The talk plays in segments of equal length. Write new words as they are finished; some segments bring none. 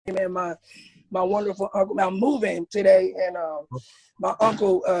man. My wonderful uncle. I'm moving today, and my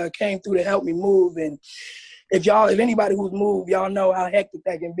uncle came through to help me move. And if anybody who's moved, y'all know how hectic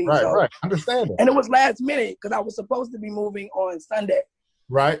that can be. Right, so, right. Understand it. And it was last minute because I was supposed to be moving on Sunday.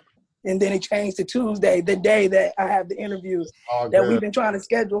 Right. And then it changed to Tuesday, the day that I have the interview that we've been trying to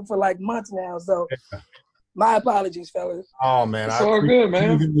schedule for like months now. So my apologies, fellas. Oh, man. It's all good,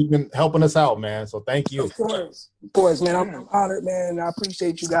 man. You've been helping us out, man. So thank you. Of course, man. I'm honored, man. I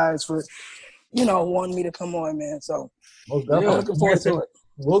appreciate you guys for, wanting me to come on, man. So Most I'm looking forward to it.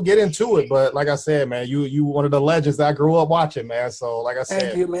 We'll get into it, but like I said, man, you one of the legends that I grew up watching, man. So like I said,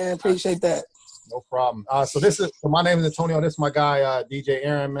 thank you, man. Appreciate that. No problem. So my name is Antonio. This is my guy, DJ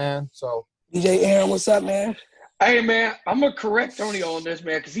Aaron, man. So DJ Aaron, what's up, man? Hey, man, I'm going to correct Tonio on this,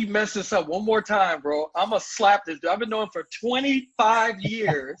 man, because he messed this up one more time, bro. I'm going to slap this dude. I've been knowing him for 25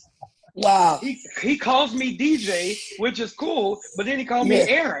 years. Wow. He calls me DJ, which is cool, but then he called me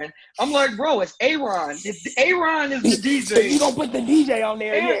Aaron. I'm like, bro, it's Aaron. Aaron is the DJ. If you don't put the DJ on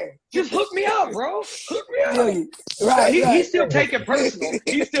there, Aaron, just hook me up, bro. Hook me up. Right. He's still taking personal.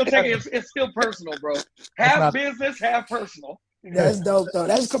 He's still taking it's still personal, bro. Half business, half personal. That's dope, though.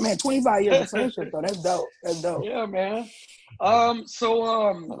 That's, man, 25 years of friendship, though. That's dope. That's dope. Yeah, man.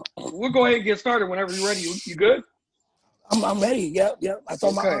 So we'll go ahead and get started whenever you're ready. You good? I'm ready. Yep. I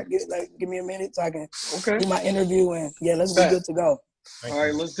told my aunt, give me a minute so I can do my interview, and let's be good to go. All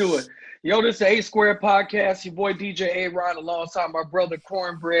right, let's do it. Yo, this is the A Square Podcast. Your boy DJ A-Ron alongside my brother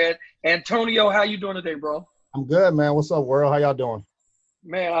Cornbread. Antonio, how you doing today, bro? I'm good, man. What's up, world? How y'all doing?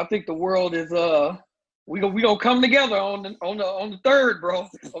 Man, I think the world is we gonna come together on the 3rd, bro,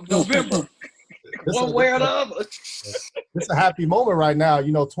 of November. One way or the other. It's a happy moment right now.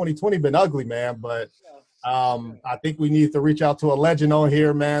 2020 been ugly, man, but I think we need to reach out to a legend on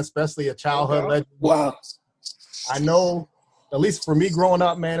here, man, especially a childhood legend. Wow. I know, at least for me growing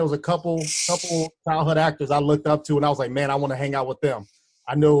up, man, it was a couple childhood actors I looked up to, and I was like, man, I want to hang out with them.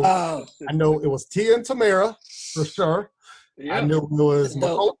 I know it was Tia and Tamara for sure. Yeah. I knew it was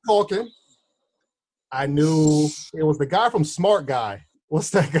Macaulay Culkin. I knew it was the guy from Smart Guy.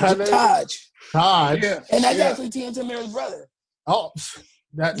 What's that guy name? Taj. Yeah. And that's actually Tia and Tamara's brother. Oh,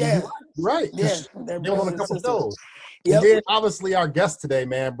 right. Yeah. They were on a couple shows. Yep. And then obviously our guest today,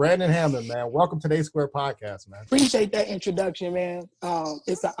 man, Brandon Hammond, man. Welcome to the A Square Podcast, man. Appreciate that introduction, man.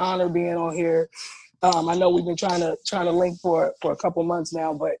 It's an honor being on here. I know we've been trying to link for a couple months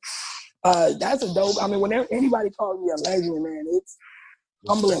now, but that's a dope. I mean, whenever anybody calls me a legend, man, it's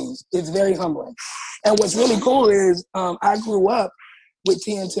humbling. It's very humbling. And what's really cool is I grew up with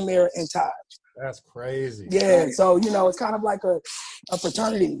Tia and Tamara and Taj. That's crazy. Yeah, so, it's kind of like a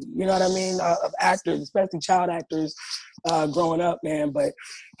fraternity, you know what I mean, of actors, especially child actors growing up, man. But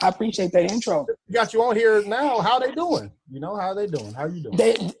I appreciate that intro. We got you on here now. How they doing? How are they doing? How are you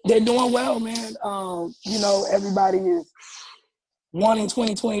doing? They're doing well, man. Everybody is wanting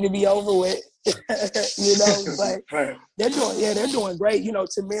 2020 to be over with, but they're doing great.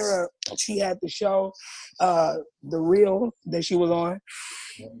 Tamara, she had the show, The Real, that she was on.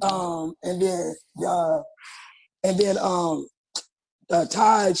 And then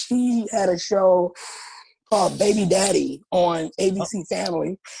Taj, he had a show called Baby Daddy on ABC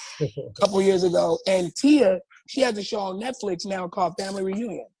Family a couple years ago. And Tia, she has a show on Netflix now called Family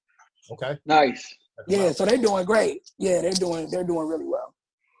Reunion. Okay. Nice. Yeah, so they're doing great. Yeah, they're doing really well.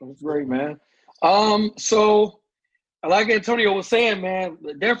 That's great, man. So like Antonio was saying, man,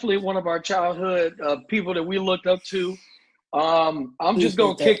 definitely one of our childhood people that we looked up to. I'm just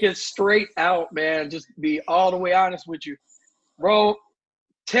gonna kick it straight out, man. Just be all the way honest with you, bro.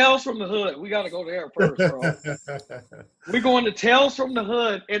 Tales from the Hood. We got to go there first, bro. We're going to Tales from the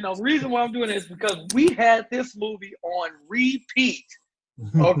Hood, and the reason why I'm doing it is because we had this movie on repeat.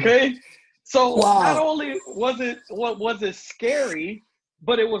 Okay, so not only was it scary,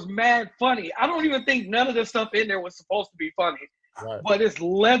 but it was mad funny. I don't even think none of the stuff in there was supposed to be funny, but it's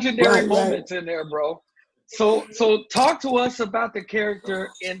legendary moments in there, bro. So talk to us about the character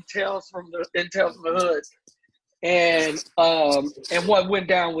in Tales from the Hood, and what went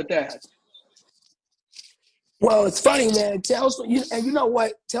down with that. Well, it's funny, man. And you know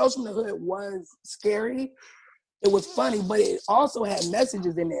what? Tales from the Hood was scary. It was funny, but it also had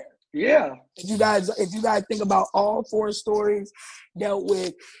messages in there. Yeah. If you guys think about all 4 stories, dealt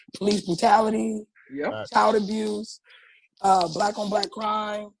with police brutality, child abuse, black on black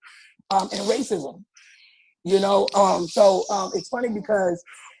crime, and racism. So it's funny because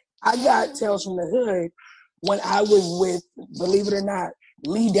I got Tales from the Hood when I was with, believe it or not,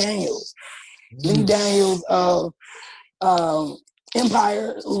 Lee Daniels. Lee Daniels of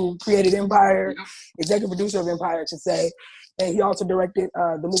Empire, who created Empire, executive producer of Empire, I should say. and he also directed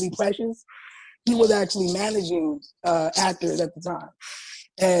the movie Precious. He was actually managing actors at the time,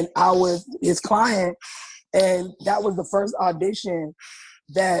 and I was his client, and that was the first audition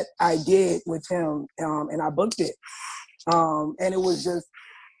that I did with him, and I booked it, and it was just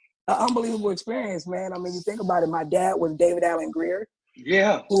an unbelievable experience, man. I mean, you think about it. My dad was David Allen Greer,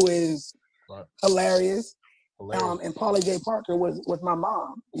 who is hilarious. And Paula J. Parker was my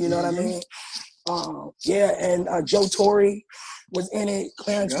mom. You know what I mean? And Joe Torre was in it.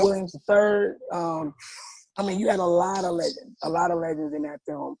 Clarence Williams III. I mean, you had a lot of legends in that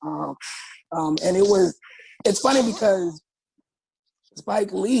film. And it's funny because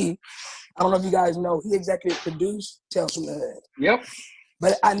Spike Lee, I don't know if you guys know, he executive produced Tales from the Hood. Yep.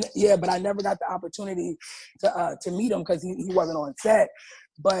 But I never got the opportunity to meet him because he wasn't on set.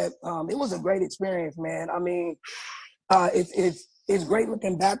 But it was a great experience, man. I mean, it's great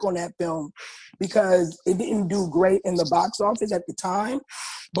looking back on that film because it didn't do great in the box office at the time,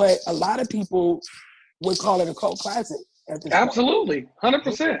 but a lot of people would call it a cult classic at this Absolutely,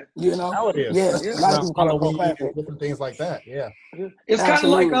 100%. You know, how it is. Yeah, a lot of people call it a cult classic. Different things like that. Yeah, it's kind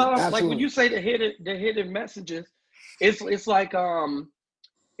of like when you say the hidden messages. It's like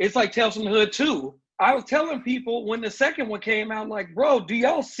Tales from the Hood 2. I was telling people when the second one came out, I'm like, bro, do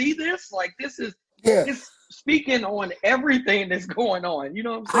y'all see this? Like, this is it's speaking on everything that's going on. You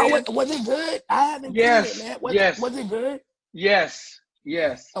know what I'm saying? Was it good? I haven't seen it, man. Was it good? Yes.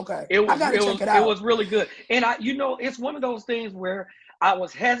 Okay. I gotta check it out. It was really good. And it's one of those things where I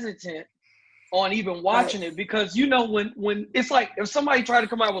was hesitant on even watching it because when it's like if somebody tried to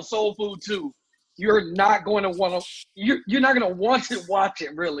come out with Soul Food 2, you're not going to want to. You're not going to want to watch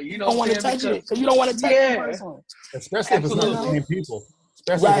it, really. You know, don't want to touch it because you don't want to touch the first one, especially if it's not the same people.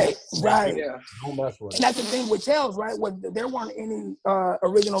 Right. Yeah. Don't mess with it. And that's the thing with Tales, right? There weren't any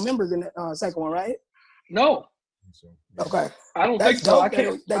original members in the second one, right? No. Okay. I don't think so. I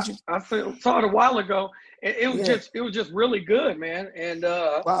can't. I saw it a while ago. It was just really good, man. And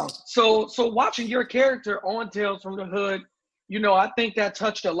wow. So watching your character on Tales from the Hood, I think that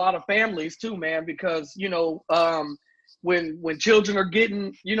touched a lot of families too, man, because when children are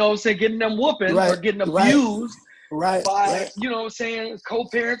getting, getting them whoopings or getting abused by,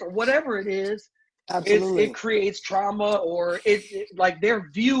 co-parents or whatever it is, it creates trauma or it like their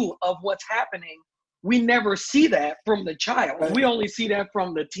view of what's happening. We never see that from the child. Right. We only see that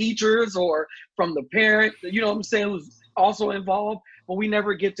from the teachers or from the parent, who's also involved, but we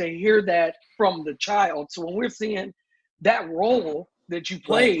never get to hear that from the child. So when we're seeing that role that you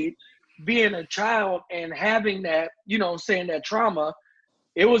played, being a child and having that, that trauma,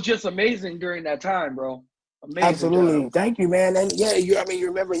 it was just amazing during that time, bro. Amazing. Absolutely. Job. Thank you, man. And you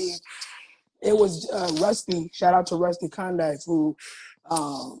remember it was Rusty, shout out to Rusty Condax, who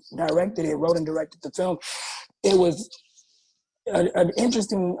directed it, wrote and directed the film. It was an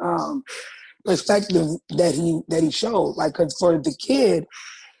interesting perspective that he showed, like, because for the kid,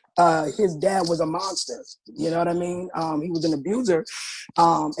 his dad was a monster. You know what I mean? He was an abuser,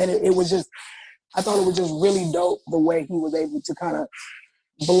 and it was just, I thought it was just really dope the way he was able to kind of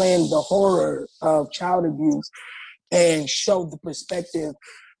blend the horror of child abuse and show the perspective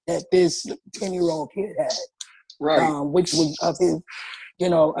that this 10-year-old kid had, right? Which was of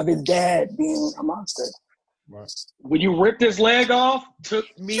his dad being a monster. Right. When you ripped his leg off, took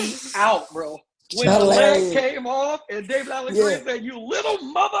me out, bro. When the leg came off and David Allen Greer said, "You little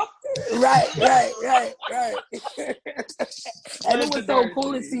mother." Right. And it was so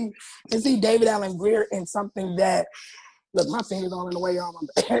cool to see David Allen Greer in something that, look, my finger's all in the way, y'all.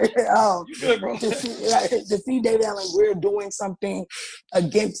 Good, bro. To see David Allen Greer doing something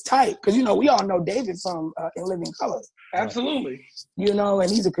against type, because we all know David from In Living Color. Absolutely. And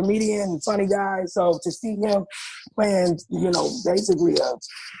he's a comedian, funny guy. So to see him playing, basically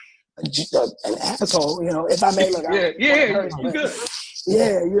an asshole, if I may look. You good.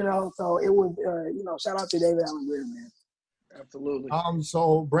 Yeah, so it was, shout out to David Allen Greer, man. Absolutely.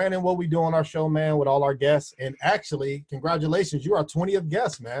 So Brandon, what we do on our show, man, with all our guests, and actually, congratulations, you are our 20th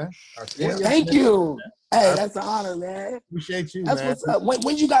guest, man. Our 20th Thank you. Hey, that's an honor, man. Appreciate you, that's man. What's up. When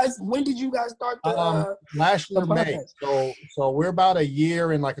did you guys start the last year May? So we're about a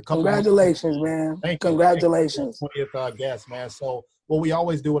year and like a couple. Congratulations, man. Thank Congratulations. You. 20th guest, man. So what we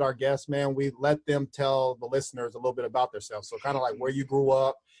always do with our guests, man, we let them tell the listeners a little bit about themselves. So kind of like where you grew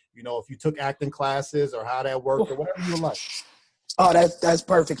up, if you took acting classes or how that worked or whatever you like. Oh, that's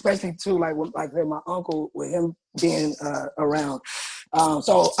perfect, especially too like my uncle, with him being around.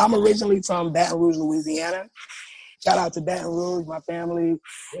 So I'm originally from Baton Rouge, Louisiana. Shout out to Baton Rouge, my family.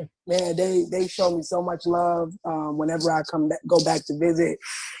 Yeah. Man, they show me so much love whenever I go back to visit.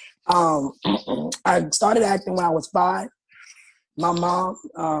 I started acting when I was 5. my mom,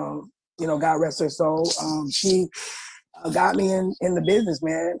 God rest her soul, she got me in the business,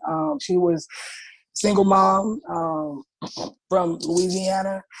 man. She was single mom from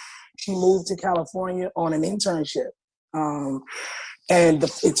Louisiana. She moved to California on an internship. And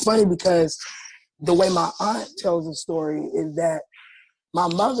it's funny because the way my aunt tells the story is that my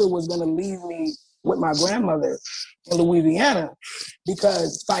mother was going to leave me with my grandmother in Louisiana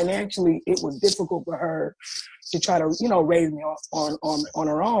because financially it was difficult for her to try to, raise me on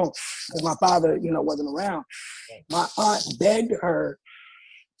her own because my father, wasn't around. My aunt begged her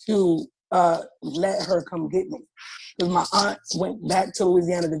to let her come get me because my aunt went back to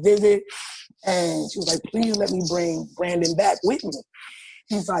Louisiana to visit, and she was like, "Please let me bring Brandon back with me."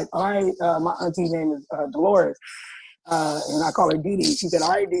 She's like, "All right." My auntie's name is Dolores, and I call her Dee Dee. She said, "All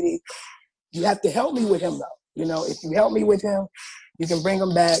right, Dee Dee, you have to help me with him, though. If you help me with him, you can bring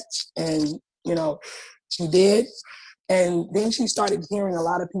him back." And she did. And then she started hearing a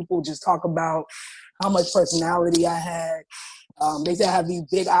lot of people just talk about how much personality I had. They say I have these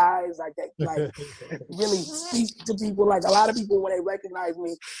big eyes, like that, like really speak to people. Like a lot of people, when they recognize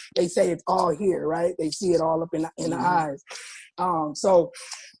me, they say it's all here, right? They see it all up in the eyes. So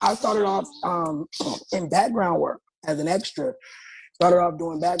I started off in background work as an extra. Started off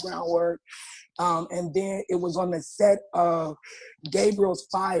doing background work. And then it was on the set of Gabriel's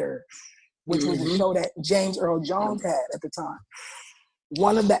Fire, which was a show that James Earl Jones had at the time.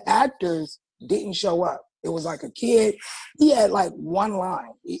 One of the actors didn't show up. It was like a kid. He had like one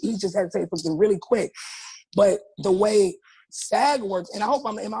line. He just had to say something really quick. But the way SAG works, and I hope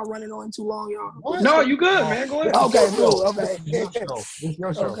am I running on too long, y'all? No, you good, man. Go ahead. Okay, cool. Okay. It's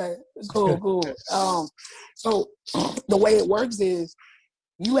your show. Okay, cool. So the way it works is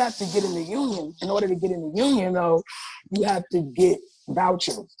you have to get in the union. In order to get in the union, though, you have to get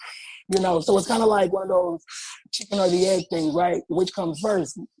vouchers. So it's kind of like one of those chicken or the egg things, right? Which comes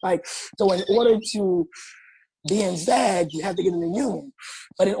first? Like, so in order to be in SAG, you have to get in the union.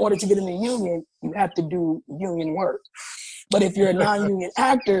 But in order to get in the union, you have to do union work. But if you're a non-union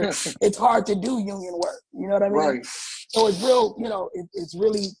actor, it's hard to do union work. You know what I mean? Right. So it's real, it's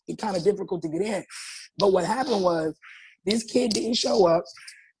really kind of difficult to get in. But what happened was this kid didn't show up.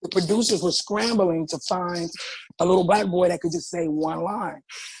 The producers were scrambling to find a little black boy that could just say one line.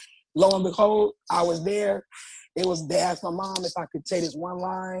 Lo and behold, I was there. They asked my mom if I could say this one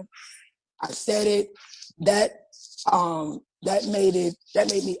line. I said it. That made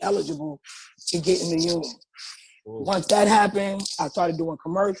me eligible to get in the union. Once that happened, I started doing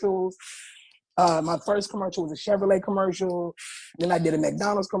commercials. My first commercial was a Chevrolet commercial. Then I did a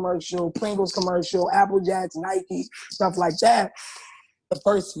McDonald's commercial, Pringles commercial, Apple Jacks, Nike, stuff like that. The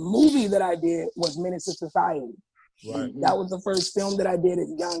first movie that I did was Menace to Society. Right. That was the first film that I did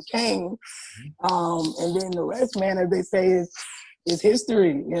as young Kane. And then the rest, man, as they say, is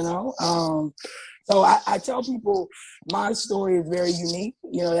history, So I tell people my story is very unique.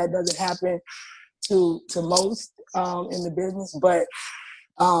 That doesn't happen to most in the business. But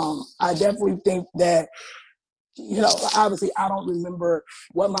I definitely think that, obviously I don't remember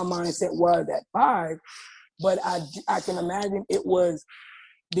what my mindset was at 5, but I can imagine it was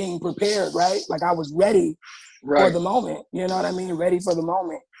being prepared, right? Like I was ready for the moment. You know what I mean? Ready for the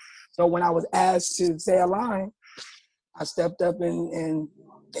moment. So when I was asked to say a line, I stepped up and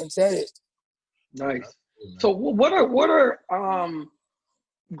said it. Nice. So what are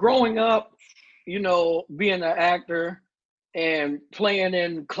growing up, being an actor and playing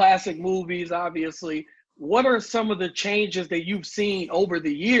in classic movies, obviously, what are some of the changes that you've seen over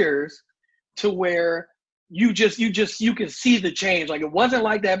the years to where you can see the change? Like it wasn't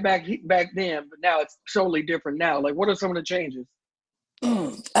like that back then, but now it's totally different now. Like what are some of the changes?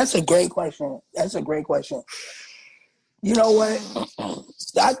 That's a great question. You know what?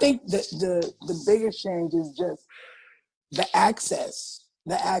 I think the biggest change is just the access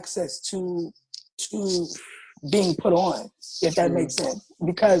to being put on, if that makes sense.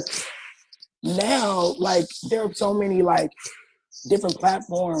 Because now, like, there are so many like different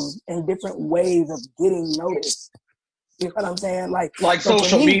platforms and different ways of getting noticed. You know what I'm saying? Like so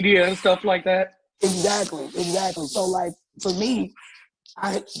social media and stuff like that. Exactly. So like for me,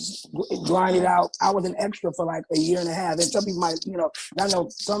 I grinded out. I was an extra for like a year and a half. And some people might, I know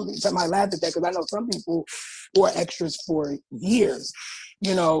some might laugh at that because I know some people who are extras for years,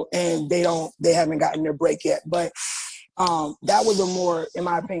 and they haven't gotten their break yet. But that was a more, in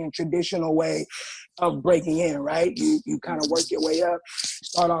my opinion, traditional way of breaking in, right? You kind of work your way up,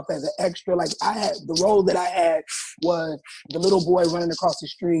 start off as an extra. Like the role that I had was the little boy running across the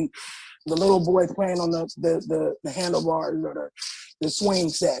street, the little boy playing on the handlebars or the swing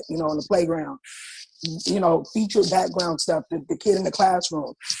set, on the playground. featured background stuff, the kid in the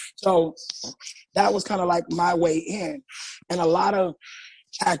classroom. So that was kind of like my way in. And a lot of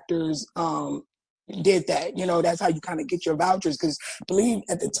actors did that. That's how you kind of get your vouchers, because I believe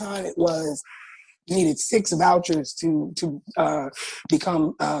at the time it was you needed 6 vouchers to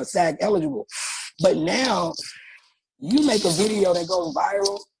become SAG eligible. But now you make a video that goes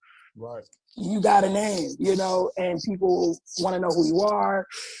viral, right? You got a name, and people want to know who you are,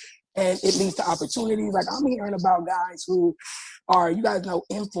 and it leads to opportunities. Like I'm hearing about guys who are, you guys know,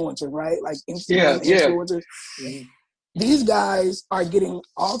 influencers, right? Like Instagram influencers. Mm-hmm. These guys are getting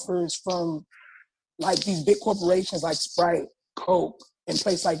offers from like these big corporations like Sprite, Coke, and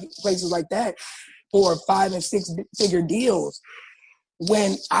places like that for 5 and 6 figure deals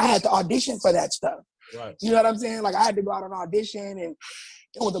when I had to audition for that stuff. Right. You know what I'm saying? Like I had to go out on audition, and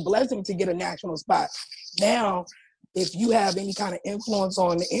it was a blessing to get a national spot. Now, if you have any kind of influence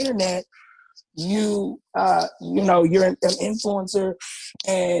on the internet, you're an influencer,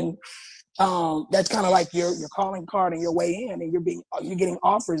 and that's kind of like your calling card and your way in, and you're getting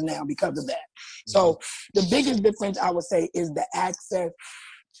offers now because of that. Mm-hmm. So the biggest difference I would say is the access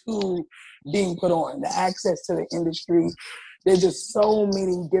to being put on, the access to the industry. There's just so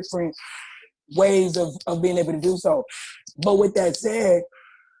many different ways of being able to do so. But with that said,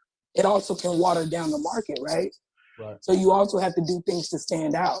 it also can water down the market, right? Right. So you also have to do things to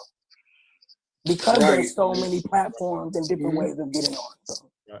stand out because there's so many platforms and different ways of getting on. So.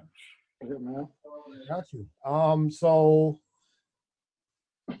 Right. Got you. So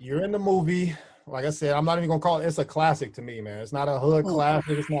you're in the movie. Like I said, I'm not even gonna call it's a classic to me, man. It's not a hood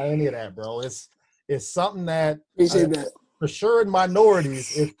classic. It's not any of that, bro. It's something that, for sure in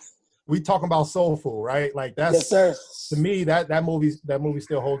minorities, we talking about soul food, right? Like that's, yes, sir. To me, that movie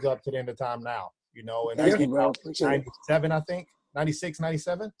still holds up to the end of time now, and that came out 97, I think. 96,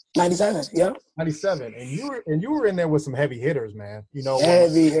 97? 97, yeah. 97. And you were in there with some heavy hitters, man.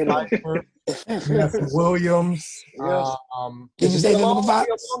 Heavy hitters. You had some Williams. Yeah. Did you say Vivica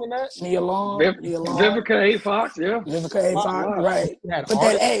Fox? Nia Long. Vivica A. Fox, yeah. Vivica A. Fox, right. Put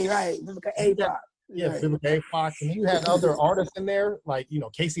that A, right. Vivica A. Fox. Yeah, right. Vivica A. Fox. And then you had other artists in there, like,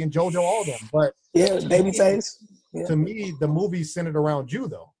 Casey and JoJo, all them. But yeah, Babyface. Yeah. To me, the movie centered around you,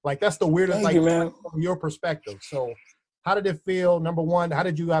 though. Like, that's the weirdest, from your perspective. So how did it feel? Number one, how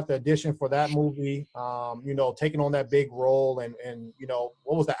did you have to audition for that movie? Taking on that big role, and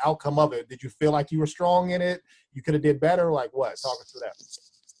what was the outcome of it? Did you feel like you were strong in it? You could have did better? Like what? Talk us through that.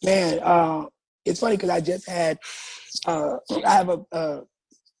 Man, it's funny because I just had, I have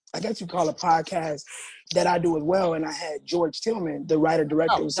I guess you call it a podcast that I do as well, and I had George Tillman, the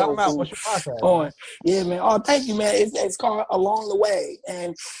writer-director of Soul Food, what's your podcast, on. Man? Yeah, man. Oh, thank you, man. It's called Along the Way,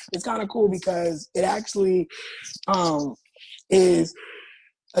 and it's kind of cool because it actually is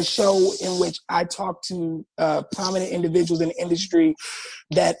a show in which I talk to prominent individuals in the industry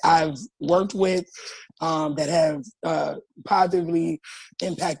that I've worked with, that have positively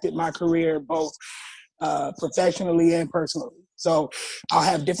impacted my career, both professionally and personally. So I'll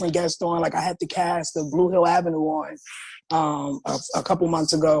have different guests on. Like I had the cast of Blue Hill Avenue on a couple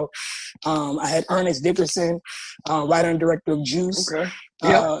months ago. I had Ernest Dickerson, writer and director of Juice,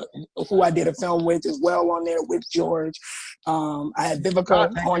 who I did a film with as well on there with George. I had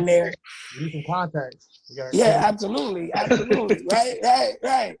Vivica on there. You need some contacts. Yeah, absolutely.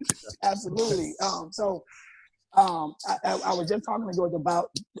 Right. Absolutely. I was just talking to George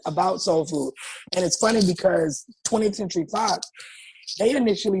about Soul Food, and it's funny because 20th Century Fox, they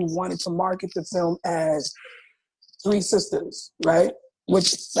initially wanted to market the film as 3 sisters, right?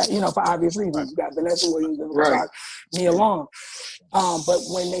 Which, for obvious reasons, you got Vanessa Williams, Fox, Nia Long. But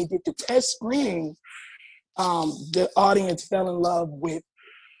when they did the test screening, the audience fell in love with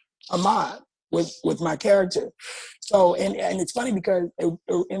Ahmad, with my character. So, and it's funny because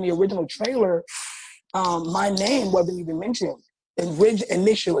in the original trailer, my name wasn't even mentioned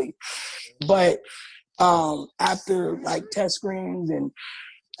initially, but after like test screens and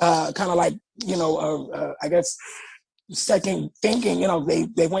kind of like I guess second thinking,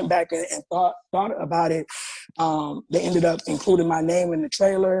 they went back and thought about it. They ended up including my name in the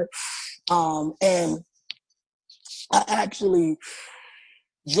trailer, and I actually,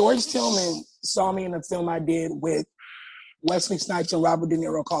 George Tillman saw me in a film I did with Wesley Snipes and Robert De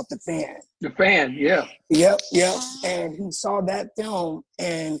Niro called The Fan. The Fan, yeah. Yep. And he saw that film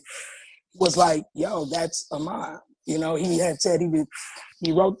and was like, yo, that's Ahmad. He had said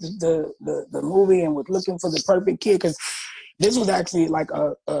he wrote the movie and was looking for the perfect kid, because this was actually like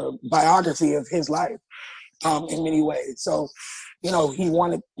a biography of his life in many ways. So, he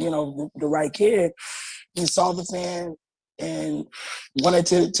wanted, the right kid. He saw The Fan and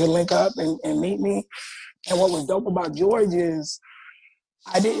wanted to link up and meet me. And what was dope about George is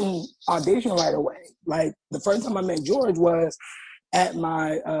I didn't audition right away. Like the first time I met George was at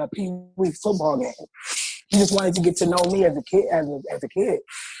my Pee Wee football game. He just wanted to get to know me as a kid. As a kid,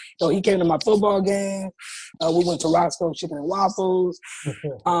 so he came to my football game. We went to Roscoe's Chicken and Waffles,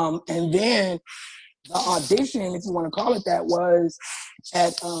 and then the audition, if you want to call it that, was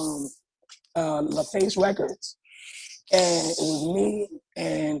at LaFace Records, and it was me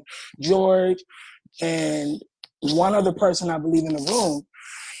and George and one other person I believe in the room,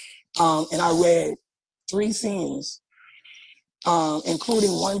 and I read 3 scenes,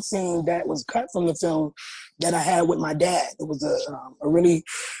 including one scene that was cut from the film that I had with my dad. It was a really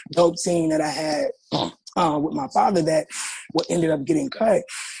dope scene that I had with my father that ended up getting cut.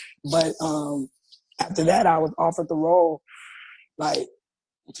 But after that, I was offered the role like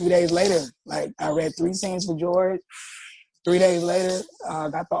 2 days later. Like I read 3 scenes for George. 3 days later,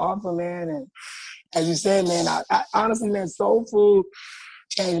 got the offer, man. And as you said, man, I honestly, man, Soul Food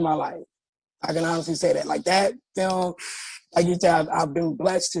changed my life. I can honestly say that. Like that film, like you said, I've been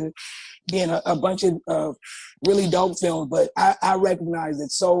blessed to be in a bunch of really dope films, but I recognize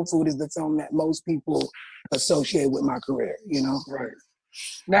that Soul Food is the film that most people associate with my career, you know? Right.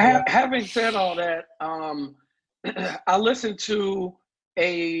 Now, having said all that, I listened to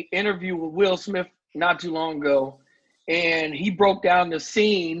a interview with Will Smith not too long ago, and he broke down the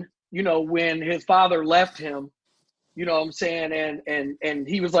scene, you know, when his father left him, you know what I'm saying? And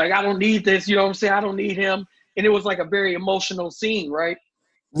he was like, I don't need this, you know what I'm saying? I don't need him. And it was like a very emotional scene, right?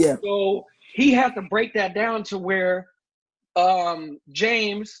 Yeah. So he had to break that down to where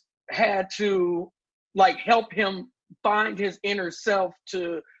James had to like help him find his inner self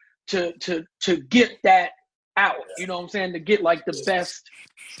to get that out, you know what I'm saying? To get like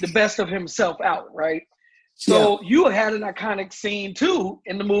the best of himself out, right? So you had an iconic scene too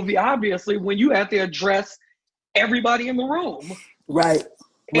in the movie, obviously, when you had to address everybody in the room. Right.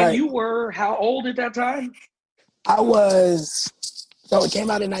 And you were how old at that time? I was, so it came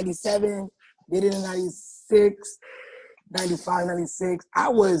out in 97, did it in 96, 95, 96. I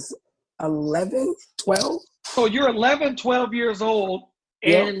was 11, 12. So you're 11, 12 years old,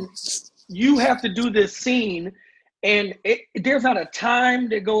 and you have to do this scene, and there's not a time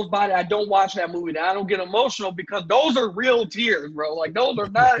that goes by that I don't watch that movie, that I don't get emotional, because those are real tears, bro. Like, those are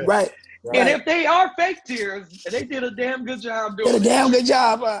not. Right. And if they are fake tears, they did a damn good job doing it. Did a damn good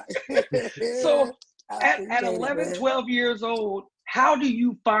job. So at 11, 12 years old, how do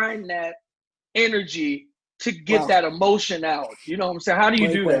you find that energy to get that emotion out? You know what I'm saying? How do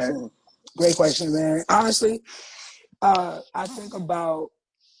you do that? Great question, man. Honestly, I think about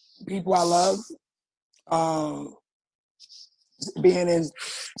people I love, being in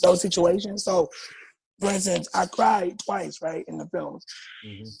those situations. So, for instance, I cried twice, right, in the films.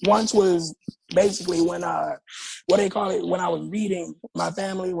 Mm-hmm. Once was basically when what they call it, when I was reading my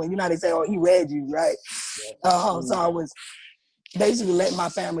family, when, you know, they say, oh, he read you, right? So I was basically letting my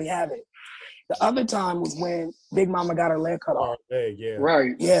family have it. The other time was when Big Mama got her leg cut off.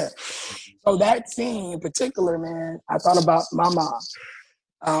 Right. Yeah. So that scene in particular, man, I thought about my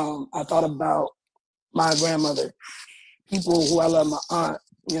mom. I thought about my grandmother, people who I love, my aunt,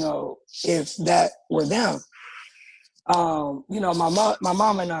 you know, if that were them. You know, my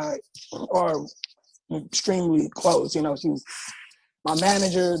mom and I are extremely close. You know, she was my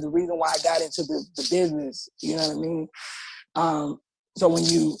manager, the reason why I got into the business, you know what I mean? So when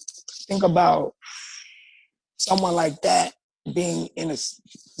you think about someone like that being in a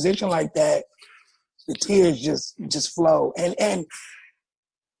position like that, the tears just flow. And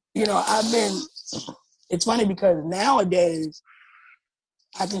you know, it's funny because nowadays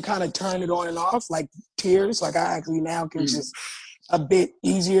I can kind of turn it on and off, like tears. Like I actually now can just a bit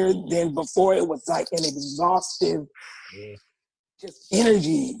easier than before. It was like an exhaustive just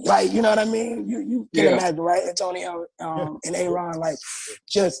energy. Like, you know what I mean? You can imagine, right, Antonio and Aaron, like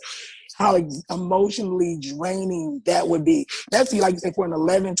just how emotionally draining that would be. Especially, like you say, for an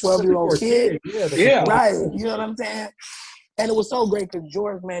 11, 12-year-old kid. Yeah. Right. You know what I'm saying? And it was so great because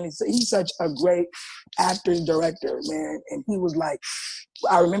George, man, he's such a great actor and director, man. And he was like,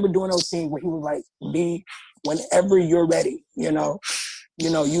 I remember doing those scenes where he was like, B, whenever you're ready, you know,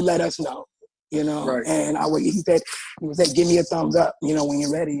 you let us know, you know. Right. And he said, give me a thumbs up, you know, when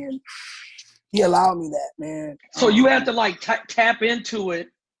you're ready. And he allowed me that, man. So you have to like tap into it.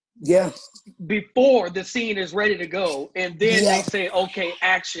 Yeah. Before the scene is ready to go, and then they say, okay,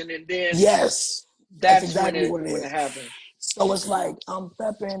 action, and then that's exactly when it happens. So it's like I'm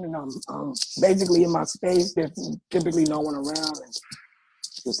prepping and I'm basically in my space. There's typically no one around, and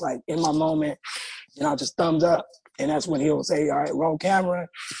just like in my moment, and I'll just thumbs up, And that's when he'll say, all right, roll camera,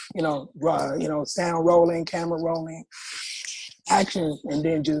 sound rolling, camera rolling, action, and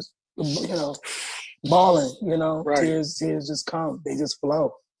then just, balling, Right. tears just come. They just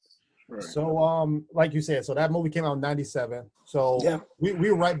flow. Right. So, like you said, so that movie came out in 97. So yeah. we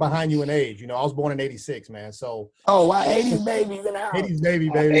were right behind you in age. I was born in 86, man. So. Oh, wow, 80s babies in the house. 80s baby,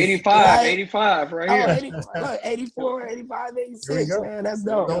 baby. 85 right here. 84, 85, 86, man. That's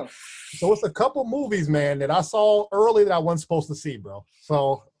dope. So it's a couple movies, man, that I saw early that I wasn't supposed to see, bro.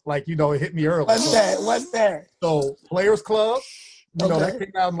 So, it hit me early. What's that? So, Players Club, that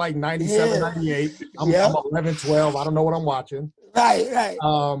came out in like 97, 98. I'm 11, 12. I don't know what I'm watching. Right.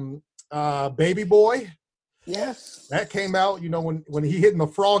 Baby Boy. Yes. That came out, when he hitting the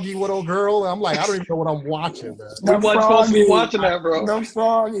froggy with old girl. I'm like, I don't even know what I'm watching, man. We wasn't supposed to be watching that, bro. The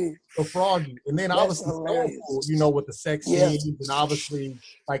froggy. The froggy. And then obviously Soulful, with the sex scenes and obviously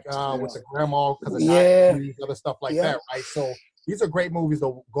with the grandma because of other stuff like that, right? So these are great movies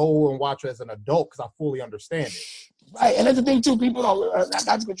to go and watch as an adult because I fully understand it. Right, and that's the thing too. People don't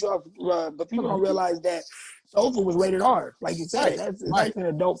not to cut you off, but people don't realize that Soulful was rated R. Like you said, that's an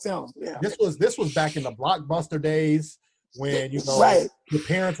adult film. Yeah, this was back in the Blockbuster days when your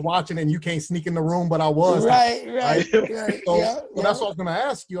parents watching and you can't sneak in the room, but I was right. So that's what I was going to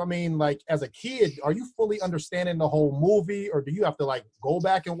ask you. I mean, like as a kid, are you fully understanding the whole movie, or do you have to go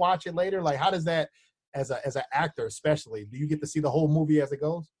back and watch it later? Like, how does that, as an actor especially, do you get to see the whole movie as it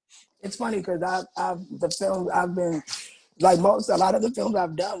goes? It's funny because a lot of the films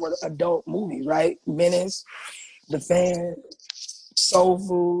I've done were adult movies, right? Menace, The Fan, Soul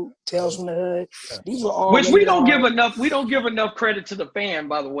Food, Tales from the Hood. These were all which we don't give enough. We don't give enough credit to The Fan,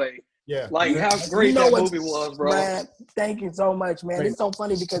 by the way. Yeah, how great that movie was, bro. Man, thank you so much, man. It's so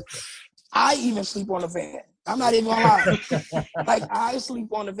funny because I even sleep on The Fan. I'm not even gonna lie. I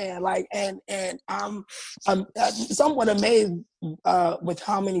sleep on The Fan. And I'm somewhat amazed with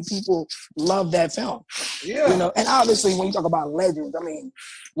how many people love that film. Yeah. And obviously when you talk about legends, I mean,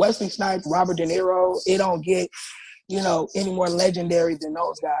 Wesley Snipes, Robert De Niro, it don't get, any more legendary than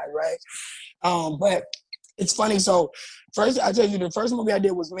those guys, right? But it's funny. So first, I tell you, the first movie I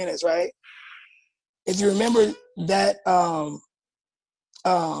did was Menace, right? If you remember that,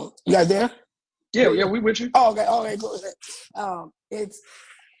 you guys there? Yeah, we with you. Oh, okay, cool.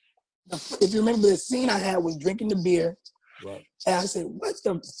 If you remember, the scene I had was drinking the beer, right? And I said, "What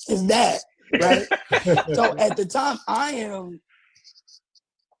the is that?" Right. So at the time, I am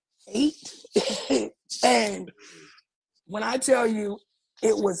 8, and when I tell you,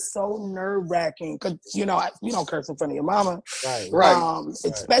 it was so nerve-wracking because you don't curse in front of your mama, right?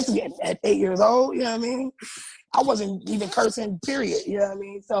 Especially at 8 years old. You know what I mean? I wasn't even cursing. Period. You know what I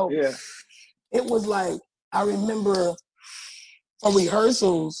mean? So it was like I remember for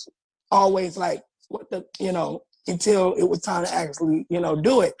rehearsals, always like what the until it was time to actually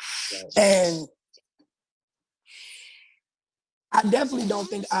do it, and I definitely don't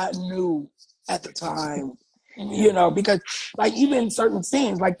think I knew at the time. Because like even certain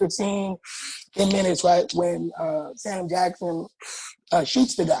scenes, like the scene in Menace, right, when Sam Jackson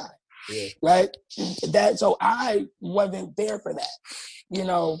shoots the guy, right? So I wasn't there for that.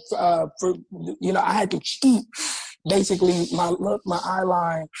 I had to cheat basically my look, my eye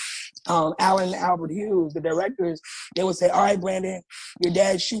line. Alan and Albert Hughes, the directors, they would say, "All right, Brandon, your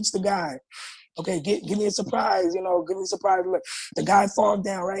dad shoots the guy. Okay, give me a surprise. Give me a surprise look. The guy falls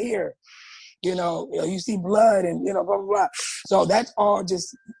down right here. You see blood and blah blah blah." So that's all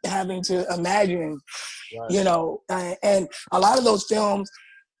just having to imagine, and a lot of those films,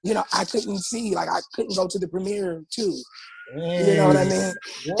 I couldn't see. Like I couldn't go to the premiere too. You know what I mean?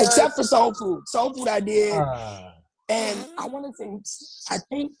 What? Except for Soul Food. Soul Food I did. And I want to say, I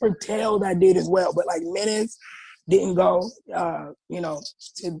think for Tales I did as well, but like Menace didn't go,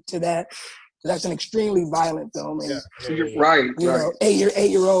 to that. That's an extremely violent film, and right.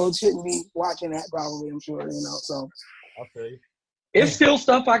 8-year-olds shouldn't be watching that. Probably, I'm sure. So. Okay. It's still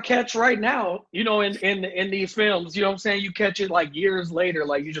stuff I catch right now, in these films. You know what I'm saying? You catch it like years later,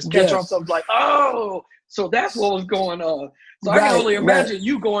 like you just catch on something like, oh, so that's what was going on. So I can only imagine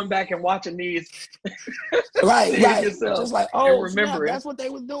you going back and watching these. right. Yourself just like, oh, remember that's what they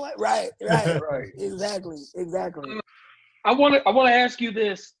was doing. Right. Exactly. I want to ask you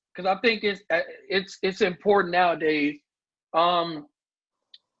this because I think it's important nowadays.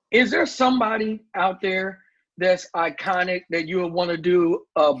 Is there somebody out there that's iconic that you would want to do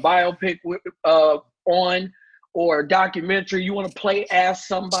a biopic on, or a documentary you want to play as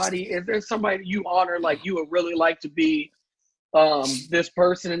somebody? Is there somebody you honor, like you would really like to be this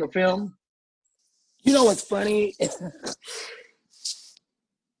person in the film? You know what's funny?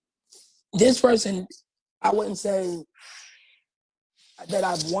 This person I wouldn't say that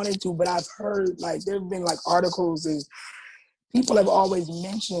I've wanted to, but I've heard like there have been like articles and people have always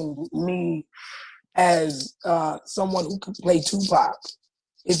mentioned me as someone who could play Tupac.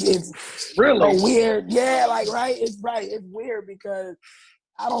 It's Really? so weird. Yeah, like right. It's weird because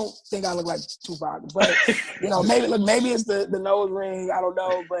I don't think I look like Tupac, but maybe it's the nose ring. I don't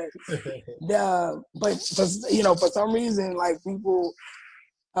know, but for some reason, like people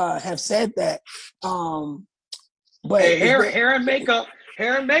have said that. But Hey, hair and makeup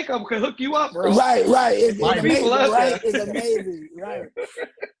can hook you up, bro. right. It's People amazing, out right? there. It's amazing, right?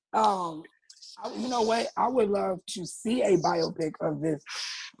 You know what? I would love to see a biopic of this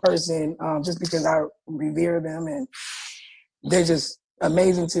person, just because I revere them and they're just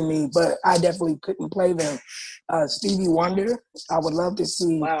amazing to me. But I definitely couldn't play them. Stevie Wonder, I would love to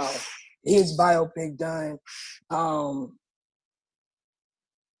see his biopic done.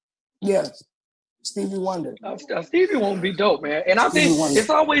 Yeah, Stevie Wonder. Stevie won't be dope, man. And I think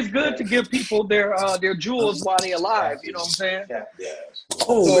it's always good to give people their jewels while they're alive. You know what I'm saying?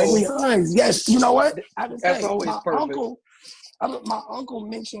 Oh, so, Gregory Hines. Yes. You know what? I have to that's say, always perfect. My uncle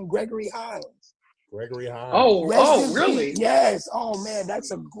mentioned Gregory Hines. Gregory Hines. Oh, really? Yes. Oh man,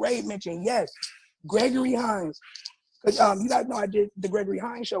 that's a great mention. Yes, Gregory Hines. You guys know I did the Gregory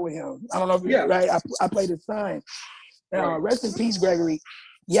Hines show with him. I don't know if you're right. I played his son. Rest in peace, Gregory.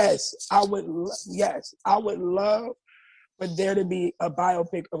 Yes, I would love for there to be a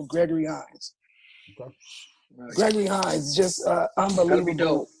biopic of Gregory Hines. Okay. Right. Gregory Hines, just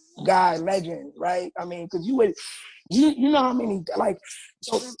unbelievable guy, legend, right? I mean, because you know how many, like,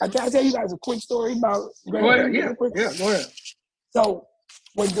 so can I tell you guys a quick story about Gregory? Go ahead. So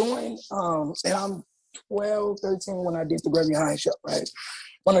we're doing, and I'm 12, 13 when I did the Gregory Hines show, right?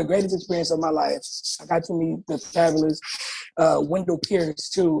 One of the greatest experiences of my life. I got to meet the fabulous Wendell Pierce,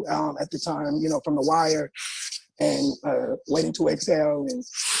 too, at the time, from The Wire and Waiting to Exhale and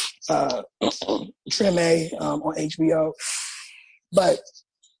Treme on HBO. But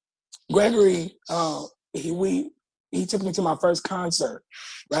Gregory, he took me to my first concert,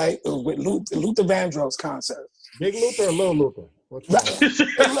 right, with Luther Vandross concert. Big Luther or Little Luther?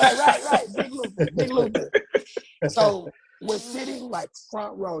 Right. Big Luther. So we're sitting like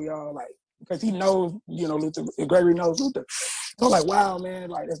front row, y'all, like, because he knows, Luther. Gregory knows Luther. So I'm like, wow, man,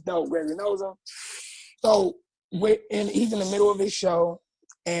 like that's dope. Gregory knows him. So he's in the middle of his show,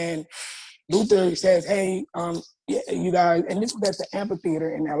 and Luther says, "Hey, you guys," and this was at the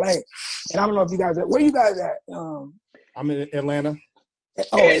amphitheater in LA. And I don't know if you guys where you guys at? I'm in Atlanta.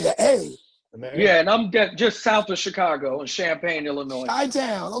 The A. Yeah, and I'm just south of Chicago in Champaign, Illinois.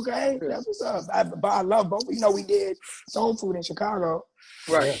 Chi-town, okay. Yeah. That's what's up. But I love both. We did soul food in Chicago.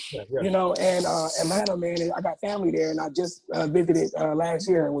 Right. Yeah. And Atlanta, man, I got family there, and I just visited last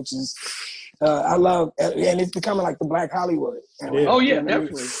year, which is, I love, and it's becoming like the Black Hollywood. Oh, yeah,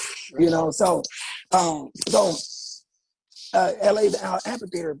 definitely. So LA, the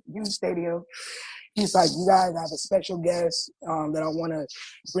amphitheater, huge stadium. He's like, you guys have a special guest that I want to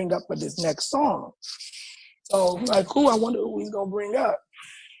bring up for this next song. So I'm like, cool, I wonder who he's going to bring up.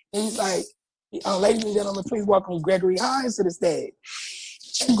 And he's like, ladies and gentlemen, please welcome Gregory Hines to the stage.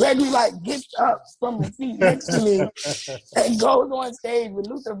 And Gregory like gets up from the seat next to me and goes on stage with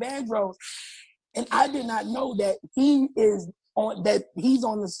Luther Vandross. And I did not know that he's on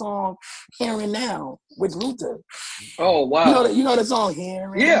the song Here and Now with Luther. Oh wow. You know the song Here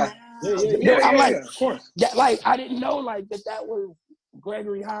and Now? Yeah, I'm like, of course. Like I didn't know like that was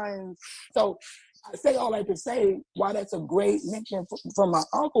Gregory Hines. So I say all that to say why that's a great mention from my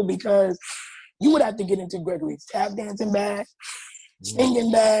uncle, because you would have to get into Gregory's tap dancing bag,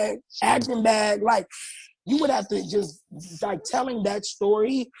 singing bag, acting bag. Like you would have to just like telling that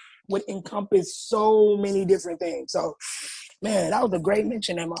story would encompass so many different things. So man, that was a great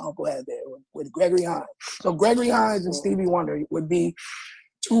mention that my uncle had there with Gregory Hines. So Gregory Hines and Stevie Wonder would be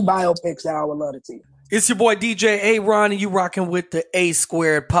two biopics that I would love to see. It's your boy DJ A-Ron, and you rocking with the A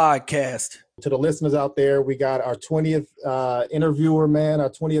Squared podcast. To the listeners out there, we got our 20th interviewer, man,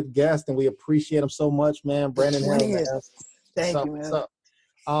 our 20th guest, and we appreciate him so much, man. Brandon Hammond. Thank you, man. What's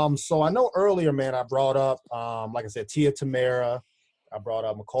up? So I know earlier, man, I brought up, like I said, Tia Tamera. I brought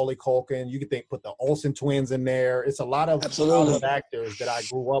up Macaulay Culkin. You could put the Olsen twins in there. It's a lot of childhood actors that I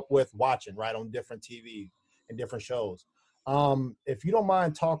grew up with watching, right, on different TV and different shows. If you don't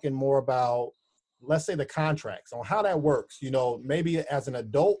mind talking more about, let's say, the contracts on how that works, maybe as an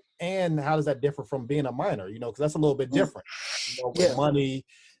adult, and how does that differ from being a minor, because that's a little bit different, with money.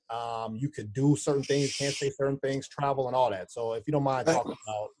 You could do certain things, can't say certain things, travel and all that. So if you don't mind talking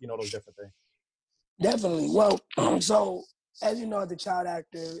about, those different things. Definitely. Well, so as you know, as a child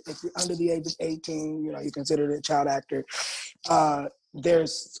actor, if you're under the age of 18, you're considered a child actor.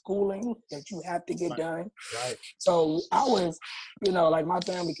 There's schooling that you have to get done. Right. So I was, like my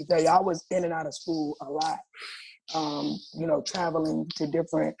family can tell you, I was in and out of school a lot. Traveling to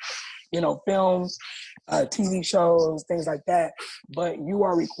different, films, TV shows, things like that. But you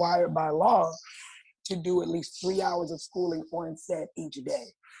are required by law to do at least 3 hours of schooling on set each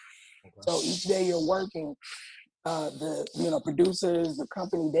day. Okay. So each day you're working. The producers, the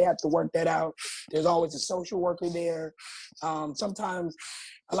company, they have to work that out. There's always a social worker there. Sometimes,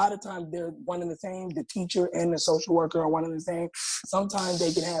 a lot of times they're one and the same. The teacher and the social worker are one and the same. Sometimes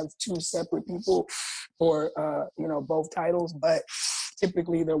they can have two separate people for both titles, but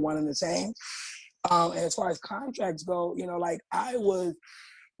typically they're one and the same. And as far as contracts go, I was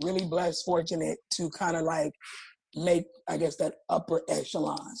really blessed, fortunate to kind of make, I guess, that upper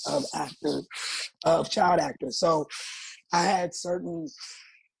echelon of actors, of child actors. So I had certain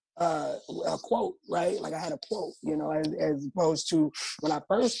a quote, right? Like I had a quote, as opposed to when I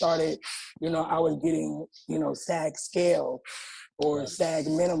first started, I was getting, SAG scale or SAG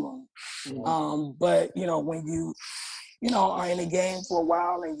minimum. But when you, are in the game for a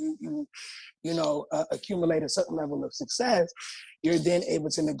while and you accumulate a certain level of success, you're then able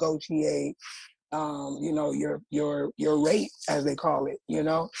to negotiate your rate, as they call it, and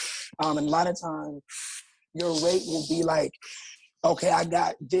a lot of times your rate will be like, okay, I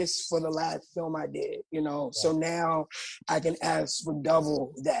got this for the last film I did, so now I can ask for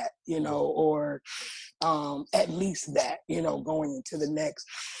double that, or at least that, going into the next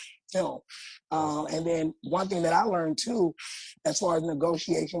film. And then one thing that I learned too, as far as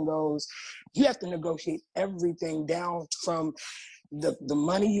negotiation goes, you have to negotiate everything down from the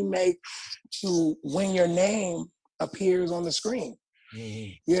money you make to when your name appears on the screen.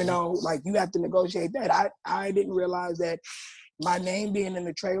 Mm-hmm. Like you have to negotiate that. I didn't realize that my name being in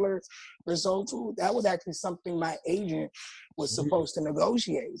the trailer for Soul Food, that was actually something my agent was supposed to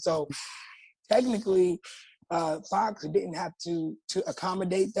negotiate. So technically, Fox didn't have to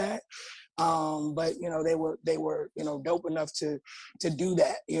accommodate that. But they were dope enough to do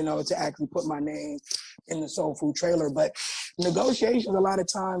that, to actually put my name in the Soul Food trailer. But negotiations a lot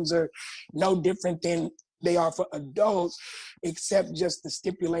of times are no different than they are for adults, except just the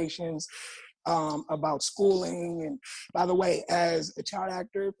stipulations about schooling. And by the way, as a child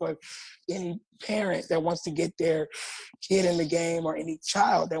actor, for any parent that wants to get their kid in the game, or any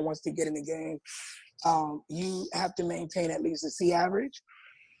child that wants to get in the game, you have to maintain at least a C average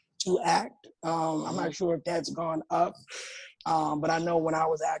to act. I'm not sure if that's gone up, but I know when I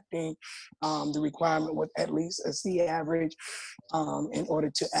was acting, the requirement was at least a C average in order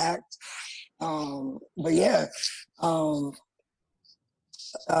to act. But yeah,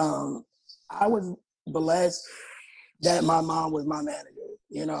 I was blessed that my mom was my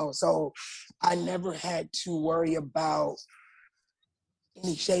manager, so I never had to worry about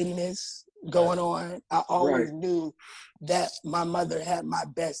any shadiness going on. I always knew that my mother had my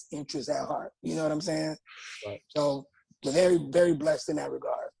best interest at heart. You know what I'm saying? Right. So we're very, very blessed in that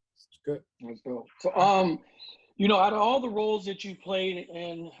regard. Good. Let's go. So, out of all the roles that you played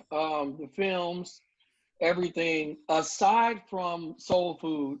in the films, everything, aside from Soul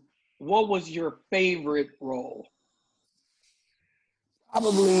Food, what was your favorite role?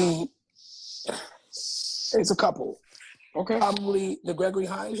 Probably, it's a couple. Okay. Probably the Gregory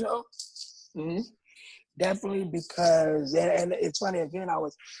Hines Show. Mm-hmm. Definitely, because, and it's funny, again, I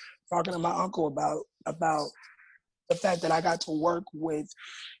was talking to my uncle about the fact that I got to work with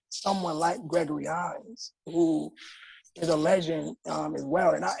someone like Gregory Hines, who is a legend as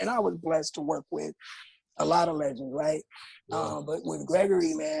well. And I was blessed to work with a lot of legends, right? Yeah. But with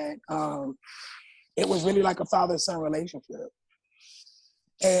Gregory, man, it was really like a father-son relationship.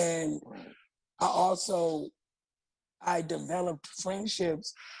 And I developed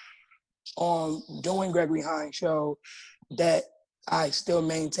friendships on doing Gregory Hines Show that I still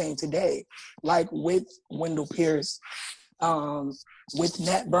maintain today, like with Wendell Pierce, with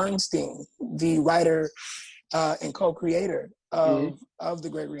Nat Bernstein, the writer and co-creator of the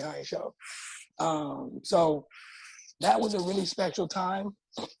Gregory Hines Show. So that was a really special time,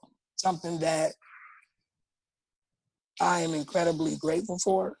 something that I am incredibly grateful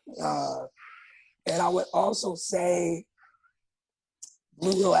for. And I would also say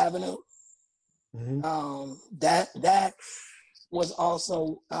Blue Hill Avenue. Mm-hmm. That was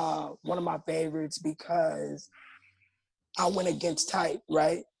also one of my favorites because I went against type,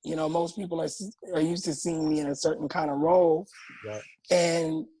 right? Most people are used to seeing me in a certain kind of role. Right.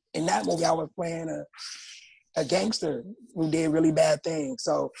 And in that movie, I was playing a gangster who did really bad things.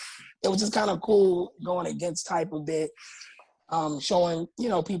 So it was just kind of cool going against type a bit. showing,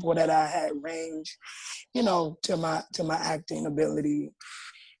 people that I had range, to my acting ability.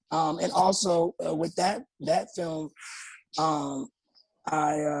 And also with that film,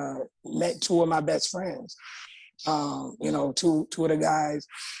 I met two of my best friends. Two of the guys,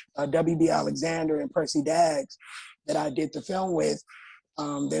 W.B. Alexander and Percy Daggs, that I did the film with.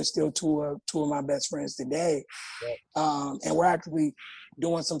 They're still two of my best friends today. Yep. And we're actually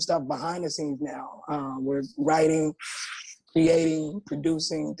doing some stuff behind the scenes now. We're writing, creating,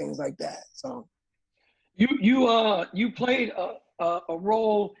 producing, things like that. So you played a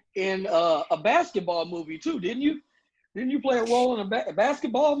role in a basketball movie too, didn't you? Didn't you play a role in a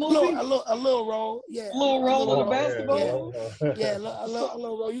basketball movie? A little role, yeah. A little role in a basketball movie? Yeah, a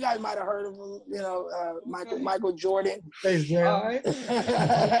little role. You guys might have heard of him, Michael Jordan. Space Jam. All right.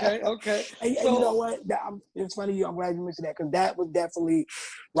 Okay. And So, you know what? It's funny. I'm glad you mentioned that, because that was definitely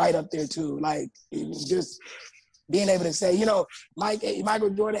right up there too. Like, it was just being able to say, Michael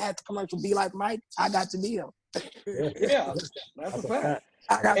Jordan had the commercial "Be Like Mike." I got to be him. Yeah, that's a fact.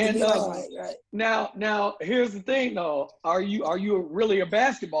 I got to be like Mike. Right? Now, here's the thing, though. Are you really a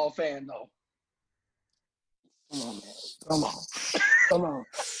basketball fan, though? Come on, man. Come on. Come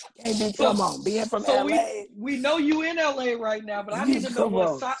on. Being from LA. We know you in LA right now, but I need to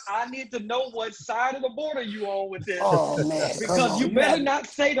know what side of the border you on with this. Oh man, because you better not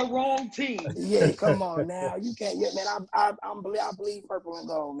say the wrong team. Yeah, come on now. You can't. Yeah, man. I believe purple and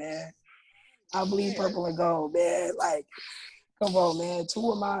gold, man. I believe purple and gold, man. Like, come on, man.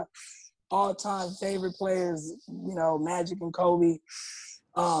 Two of my all-time favorite players, Magic and Kobe.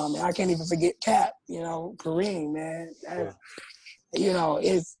 And I can't even forget Cap, Kareem, man. That's,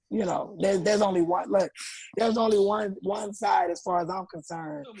 there's only one. Look, there's only one side as far as I'm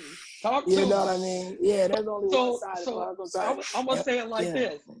concerned. Talk to me. You know what I mean? Yeah, there's only one side as far as I'm concerned. I'm gonna say it like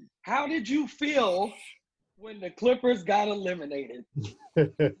this: how did you feel when the Clippers got eliminated?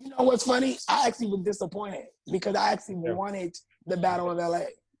 You know what's funny? I actually was disappointed, because I actually wanted the Battle of LA.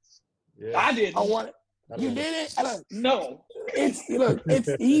 Yeah. I didn't. I wanted. You didn't? No. It's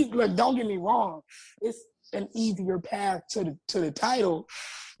easy. Look, don't get me wrong. It's an easier path to the title,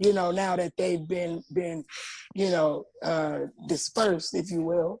 now that they've been dispersed, if you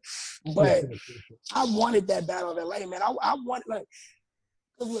will. But I wanted that Battle of LA, man. I wanted,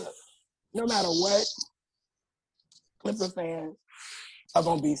 look, no matter what, Clipper fans are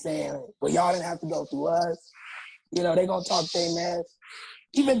gonna be saying, well, y'all didn't have to go through us. They're gonna talk their mess.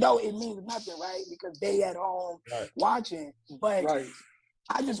 Even though it means nothing, right? Because they at home watching. But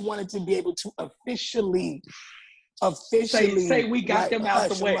I just wanted to be able to officially say we got them out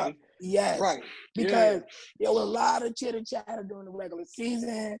the way. Yes. Right. Because there was a lot of chitter chatter during the regular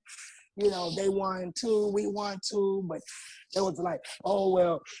season. They won 2, we won 2, but it was like, oh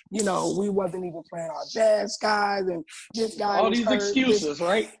well, we wasn't even playing our best guys, and this guy all these hurt, excuses,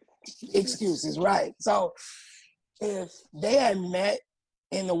 right? Excuses, right? So if they had met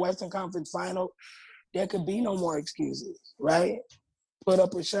in the Western Conference Final, there could be no more excuses, right? Put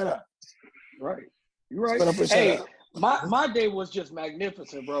up or shut up. Right. You're right. Put up or shut up. My day was just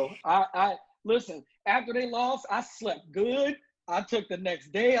magnificent, bro. I listen, after they lost, I slept good. I took the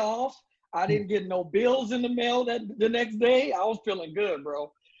next day off. I didn't get no bills in the mail the next day. I was feeling good,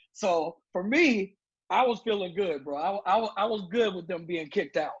 bro. So for me, I was feeling good, bro. I was good with them being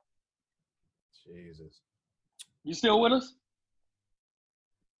kicked out. Jesus. You still with us?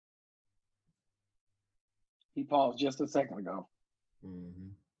 He paused just a second ago. Mm-hmm.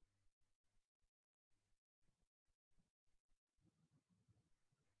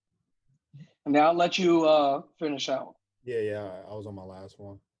 And now I'll let you finish out. Yeah, I was on my last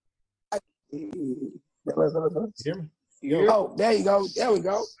one. You hear me? Yo. Oh, there you go. There we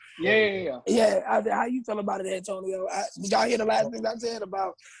go. Yeah. How you feel about it, Antonio? Did y'all hear the last thing I said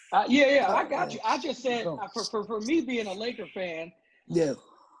about? I got you. I just said for me being a Laker fan. Yeah.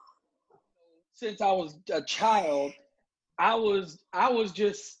 Since I was a child, I was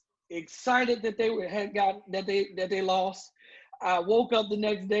just excited that they lost. I woke up the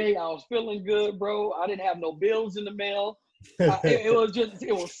next day. I was feeling good, bro. I didn't have no bills in the mail. It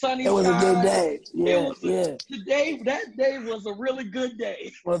was sunny. It was a good day. That day was a really good day.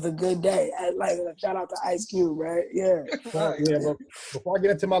 It was a good day. Shout out to Ice Cube, right? Yeah. But before I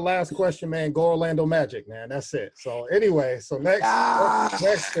get into my last question, man, go Orlando Magic, man. That's it. So anyway,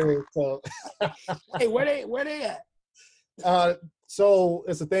 next thing. So hey, where they at? So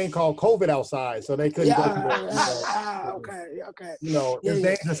it's a thing called COVID outside, so they couldn't go to the Okay. it's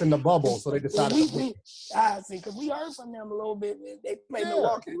dangerous in the bubble, so they decided to move. See, because we heard from them a little bit. They played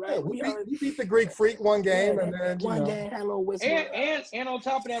Milwaukee, right? Yeah, we beat the Greek Freak one game, and then one game had a little whistle. And on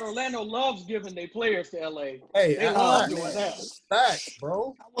top of that, Orlando loves giving their players to LA. Hey, they love doing that. Facts,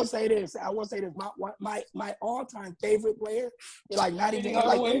 bro. I will say this. My all-time favorite player, like not even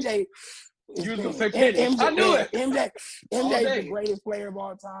like MJ. You was gonna say Penny. I knew it. MJ's the greatest player of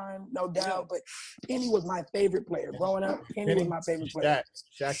all time, no doubt. But Penny was my favorite player growing up. Penny was my favorite player.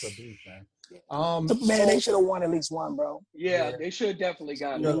 Shaq's a beast, man. They should have won at least one, bro. Yeah, they should definitely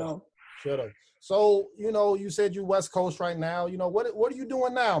got it. Should have. So, you said you West Coast right now. What are you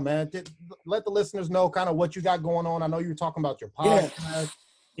doing now, man? Let the listeners know kind of what you got going on. I know you're talking about your podcast. Yeah.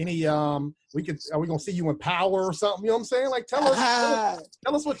 Any are we gonna see you in Power or something? You know what I'm saying? Like tell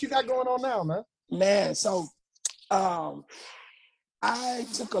us what you got going on now, man. Man, so I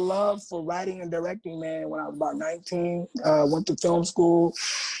took a love for writing and directing, man, when I was about 19. Went to film school,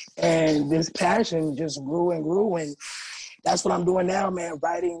 and this passion just grew and grew, and that's what I'm doing now, man.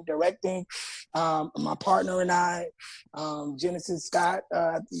 Writing, directing. My partner and I, Genesis Scott.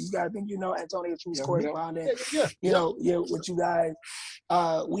 I think you know Antonio, she was correspondent. With you guys.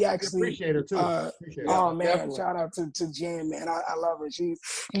 We actually appreciate her too. Man, shout out to Jen, man. I love her. She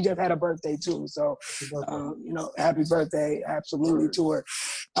just had a birthday too, so happy birthday, absolutely to her.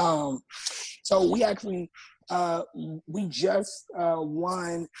 So we actually we just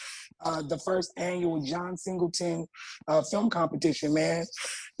won the first annual John Singleton film competition, man.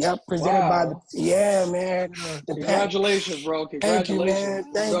 Yep, presented by man. Congratulations, bro. Congratulations.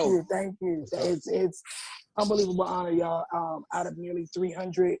 Thank you. It's unbelievable honor, y'all. Out of nearly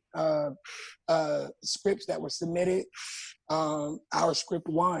 300 scripts that were submitted, our script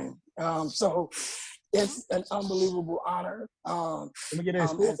won. So it's an unbelievable honor. Let me get an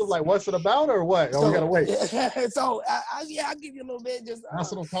exclusive, like what's it about or what? We gotta wait. So I'll give you a little bit. Just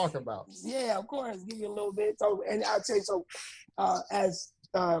that's what I'm talking about. Yeah, of course, give you a little bit. So, and I'll tell you, so as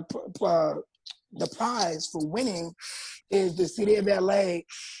the prize for winning is the city of LA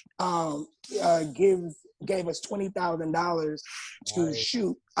gave us $20,000 to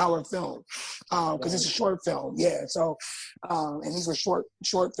shoot our film because it's a short film. Yeah. So and these were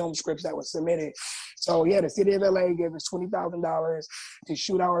short film scripts that were submitted. So yeah, the city of LA gave us $20,000 to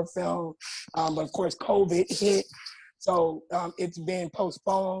shoot our film, but of course COVID hit. So it's been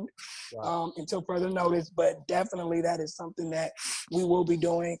postponed until further notice, but definitely that is something that we will be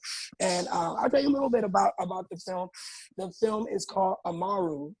doing. And I'll tell you a little bit about the film. The film is called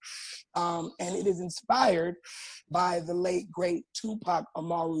Amaru, and it is inspired by the late, great Tupac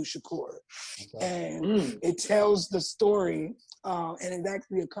Amaru Shakur. Okay. And it tells the story, and it's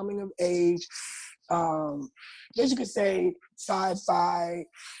actually a coming of age, as you could say, sci-fi,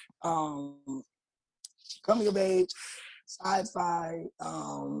 coming of age, sci-fi,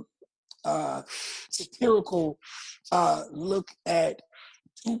 satirical look at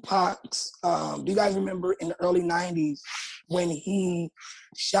Tupac's. Do you guys remember in the early 90s when he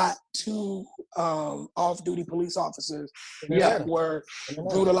shot two off-duty police officers that were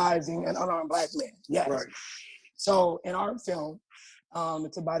brutalizing an unarmed black man? Yes. Right. So in our film,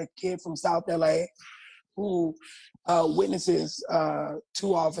 it's about a kid from South LA who witnesses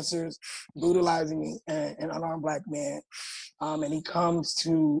two officers brutalizing an unarmed black man, and he comes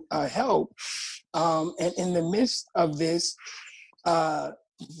to help. And in the midst of this,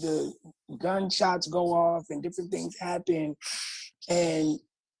 the gunshots go off and different things happen, and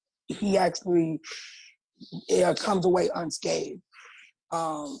he actually comes away unscathed.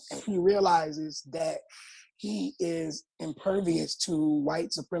 And he realizes that he is impervious to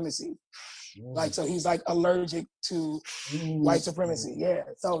white supremacy. Like, so he's like allergic to white supremacy. Yeah.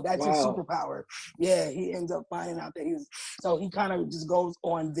 So that's his superpower. Yeah. He ends up finding out that he kind of just goes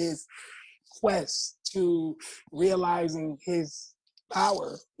on this quest to realizing his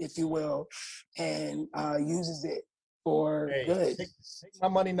power, if you will, and uses it for good. Take my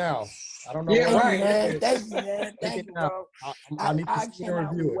money now. I don't know. Yeah, right. Thank you, man. Thank you, bro. I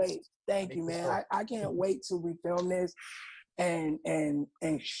cannot wait. Thank you, man. I can't wait to refilm this and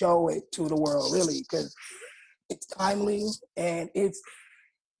show it to the world, really, because it's timely and it's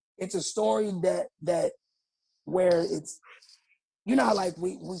a story that where it's, you know how like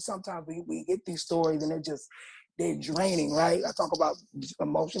we sometimes we get these stories and they're draining, right? I talk about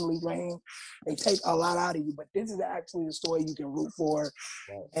emotionally draining. They take a lot out of you, but this is actually a story you can root for,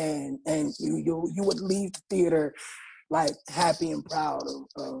 and you would leave the theater like happy and proud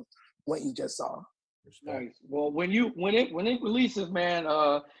of what you just saw. Nice. Well, when it releases, man,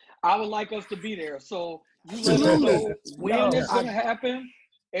 I would like us to be there. So You let us Absolutely. know when it's going to happen.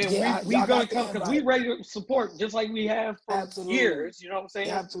 And we going to come because we ready to support just like we have for years. You know what I'm saying?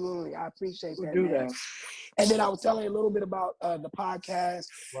 Yeah, absolutely. I appreciate we'll that, do man. That. And then I was telling you a little bit about the podcast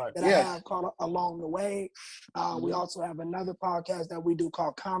that I have called Along the Way. We also have another podcast that we do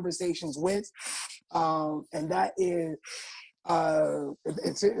called Conversations With. And that is,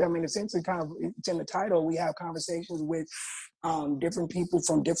 essentially kind of, it's in the title. We have conversations with different people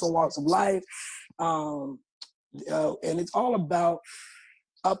from different walks of life. And it's all about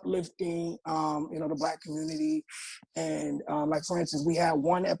uplifting, the Black community. And like, for instance, we had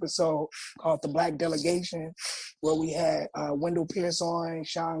one episode called The Black Delegation, where we had Wendell Pierce on,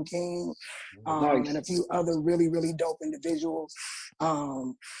 Sean King, and a few other really, really dope individuals. We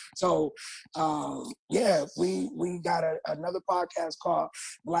got another podcast called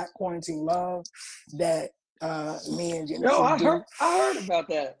Black Quarantine Love that me and Genesis I heard about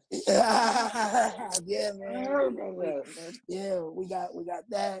that. Yeah, man. I heard about that, man. Yeah, we got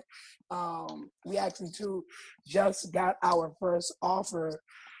that. We actually too just got our first offer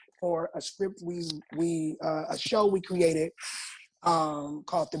for a script a show we created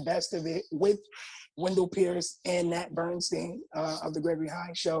called The Best of It with Wendell Pierce and Nat Bernstein of the Gregory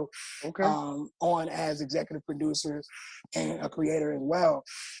Hines Show, on as executive producers and a creator as well.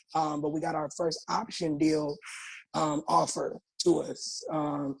 But we got our first option deal offer to us.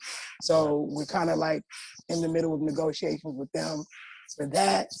 So we're kind of like in the middle of negotiations with them for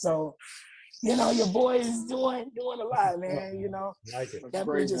that. So, your boy is doing a lot, man. Like it.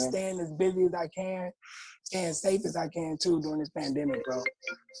 Definitely just staying as busy as I can, staying safe as I can too during this pandemic, bro.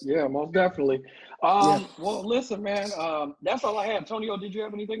 Yeah, most definitely. Well, listen, man, that's all I have. Antonio, did you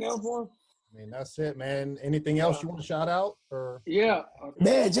have anything else for him? I mean, that's it, man. Anything else you want to shout out? Or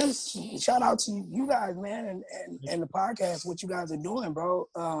man, just shout out to you guys, man, and the podcast, what you guys are doing, bro.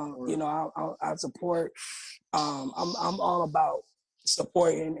 I support. I'm all about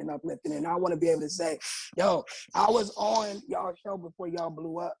supporting and uplifting, and I want to be able to say, yo, I was on y'all show before y'all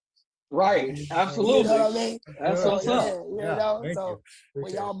blew up. Right, absolutely. You know what I mean? That's what's up.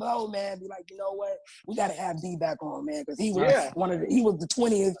 When y'all blow, man, be like, you know what? We got to have D back on, man, because he was he was the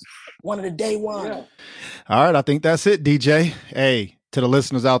 20th, one of the day one. Yeah. All right, I think that's it, DJ. Hey, to the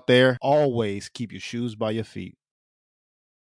listeners out there, always keep your shoes by your feet.